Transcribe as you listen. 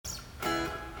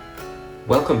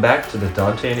Welcome back to the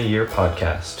Dante in a Year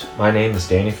podcast. My name is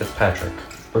Danny Fitzpatrick.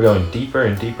 We're going deeper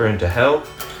and deeper into hell,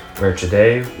 where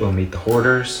today we'll meet the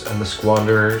hoarders and the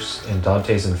squanderers in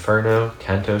Dante's Inferno,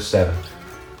 Canto 7.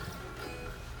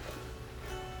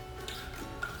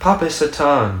 Pape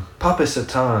Satan,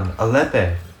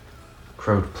 Alepe,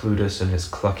 crowed Plutus in his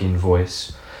clucking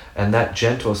voice, and that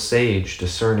gentle sage,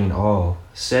 discerning all,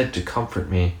 said to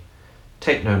comfort me,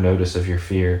 "Take no notice of your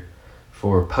fear,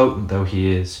 for potent though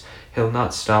he is, he'll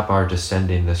not stop our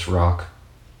descending this rock."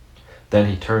 Then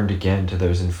he turned again to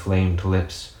those inflamed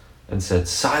lips, and said,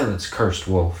 "Silence, cursed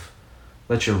wolf!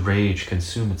 Let your rage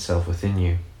consume itself within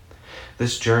you.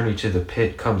 This journey to the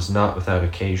pit comes not without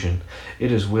occasion.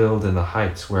 It is willed in the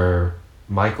heights where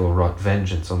Michael wrought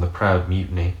vengeance on the proud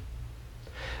mutiny.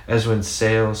 As when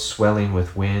sails swelling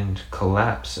with wind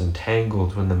collapse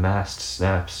entangled when the mast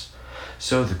snaps,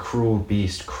 so the cruel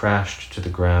beast crashed to the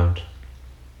ground.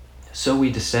 So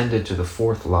we descended to the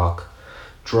fourth lock,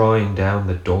 drawing down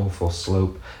the doleful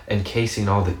slope, encasing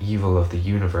all the evil of the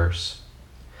universe.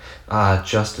 Ah,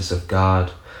 justice of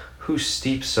God, who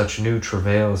steeps such new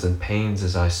travails and pains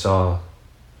as I saw?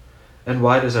 And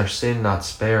why does our sin not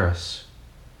spare us?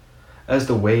 As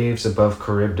the waves above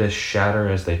Charybdis shatter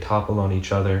as they topple on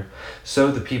each other, so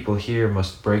the people here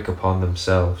must break upon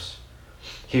themselves.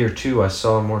 Here too I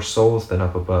saw more souls than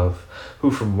up above,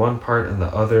 who from one part and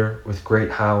the other, with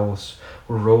great howls,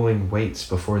 were rolling weights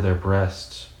before their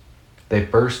breasts. They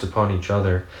burst upon each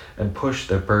other and pushed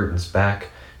their burdens back,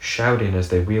 shouting as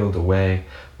they wheeled away,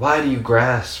 "Why do you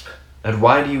grasp? And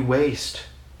why do you waste?"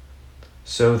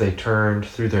 So they turned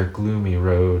through their gloomy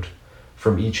road,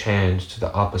 from each hand to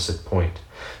the opposite point,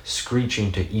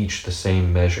 screeching to each the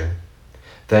same measure.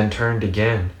 Then turned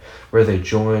again, where they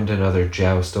joined another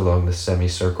joust along the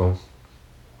semicircle.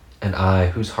 And I,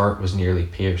 whose heart was nearly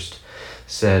pierced,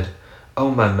 said,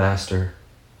 "O my master,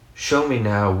 show me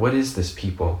now what is this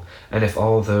people, and if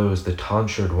all those, the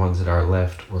tonsured ones at our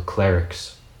left, were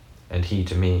clerics." And he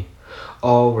to me,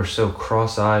 "All were so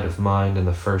cross-eyed of mind in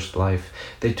the first life,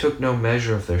 they took no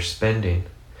measure of their spending.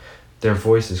 Their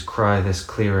voices cry this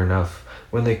clear enough,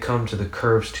 when they come to the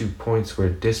curve's 2 points where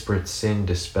disparate sin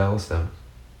dispels them.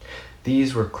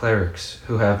 These were clerics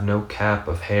who have no cap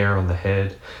of hair on the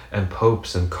head, and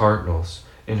popes and cardinals,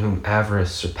 in whom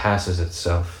avarice surpasses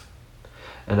itself.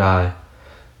 And I,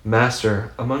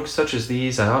 Master, among such as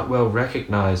these I ought well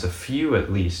recognize a few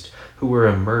at least, who were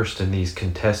immersed in these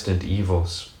contestant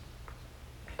evils."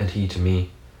 And he to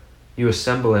me, "You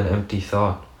assemble an empty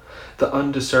thought. The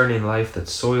undiscerning life that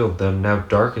soiled them now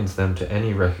darkens them to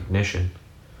any recognition.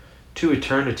 To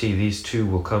eternity these two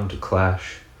will come to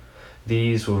clash.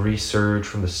 These will resurge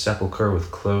from the sepulchre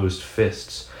with closed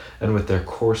fists, and with their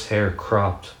coarse hair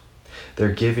cropped. Their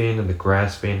giving and the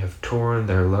grasping have torn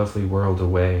their lovely world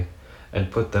away,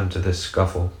 and put them to this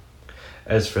scuffle.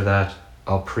 As for that,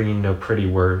 I'll preen no pretty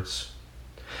words.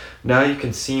 Now you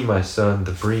can see, my son,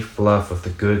 the brief bluff of the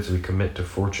goods we commit to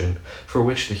fortune, for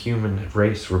which the human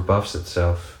race rebuffs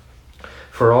itself.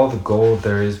 For all the gold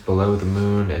there is below the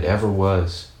moon, and ever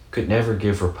was, could never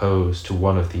give repose to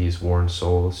one of these worn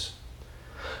souls.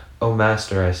 O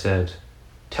master," I said,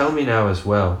 "tell me now as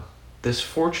well, this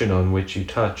fortune on which you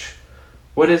touch,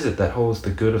 what is it that holds the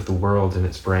good of the world in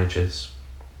its branches?"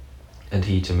 And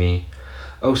he to me,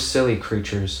 "O silly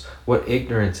creatures, what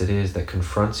ignorance it is that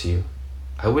confronts you.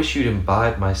 I wish you'd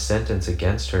imbibe my sentence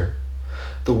against her.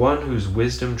 The one whose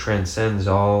wisdom transcends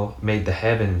all made the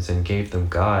heavens and gave them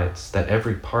guides, that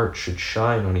every part should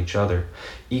shine on each other,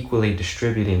 equally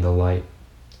distributing the light.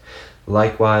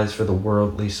 Likewise for the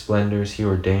worldly splendors he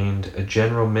ordained a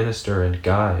general minister and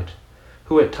guide,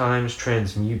 who at times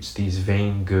transmutes these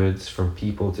vain goods from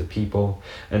people to people,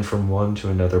 and from one to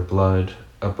another blood,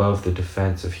 above the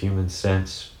defense of human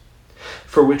sense,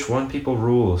 for which one people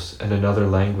rules and another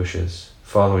languishes,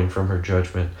 following from her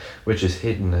judgment, which is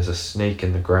hidden as a snake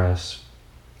in the grass.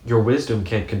 Your wisdom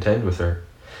can't contend with her.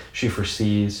 She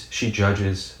foresees, she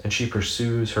judges, and she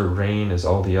pursues her reign as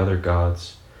all the other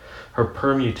gods. Her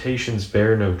permutations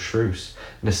bear no truce.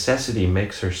 Necessity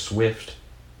makes her swift,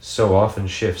 so often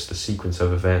shifts the sequence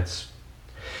of events.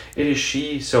 It is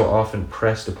she so often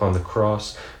pressed upon the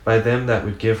cross by them that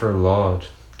would give her laud,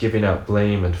 giving out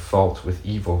blame and fault with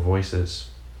evil voices.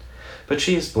 But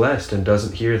she is blessed and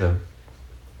doesn't hear them.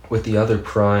 With the other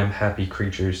prime, happy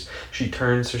creatures, she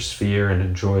turns her sphere and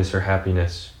enjoys her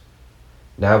happiness.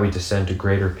 Now we descend to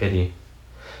greater pity.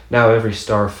 Now every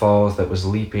star falls that was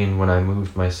leaping when I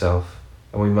moved myself,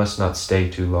 and we must not stay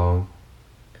too long.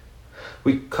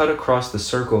 We cut across the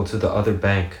circle to the other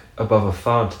bank, above a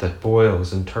fount that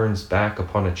boils and turns back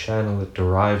upon a channel it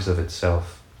derives of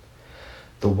itself.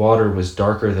 The water was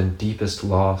darker than deepest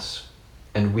loss.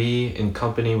 and we, in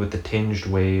company with the tinged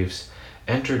waves,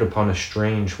 entered upon a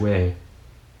strange way.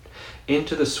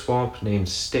 Into the swamp named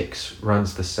Styx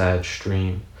runs the sad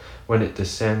stream, when it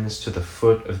descends to the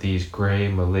foot of these gray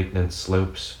malignant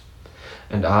slopes.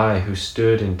 And I, who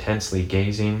stood intensely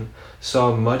gazing,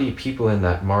 saw muddy people in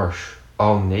that marsh,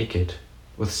 all naked,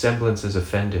 with semblances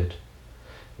offended.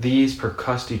 These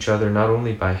percussed each other not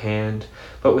only by hand,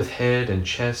 but with head and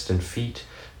chest and feet,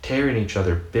 tearing each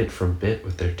other bit from bit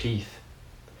with their teeth.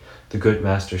 The good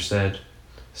master said,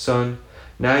 "Son,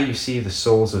 now you see the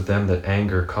souls of them that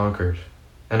anger conquered.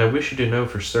 And I wish you to know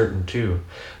for certain, too,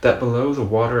 that below the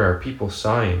water are people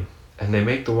sighing, and they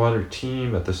make the water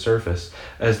teem at the surface,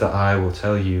 as the eye will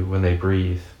tell you when they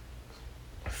breathe.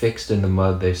 Fixed in the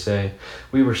mud, they say,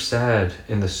 we were sad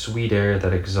in the sweet air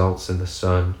that exalts in the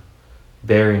sun,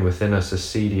 bearing within us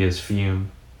acedia's fume.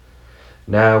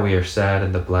 Now we are sad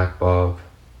in the black bog.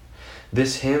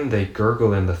 This hymn they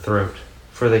gurgle in the throat,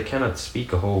 for they cannot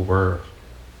speak a whole word.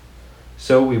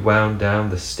 So we wound down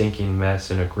the stinking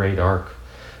mess in a great arc,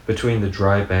 between the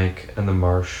dry bank and the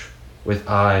marsh, with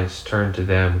eyes turned to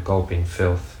them gulping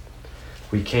filth.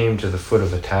 We came to the foot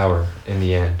of a tower in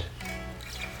the end."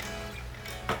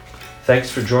 Thanks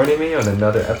for joining me on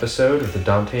another episode of the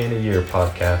Dante in a Year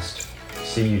podcast.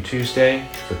 See you Tuesday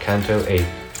for Canto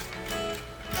 8.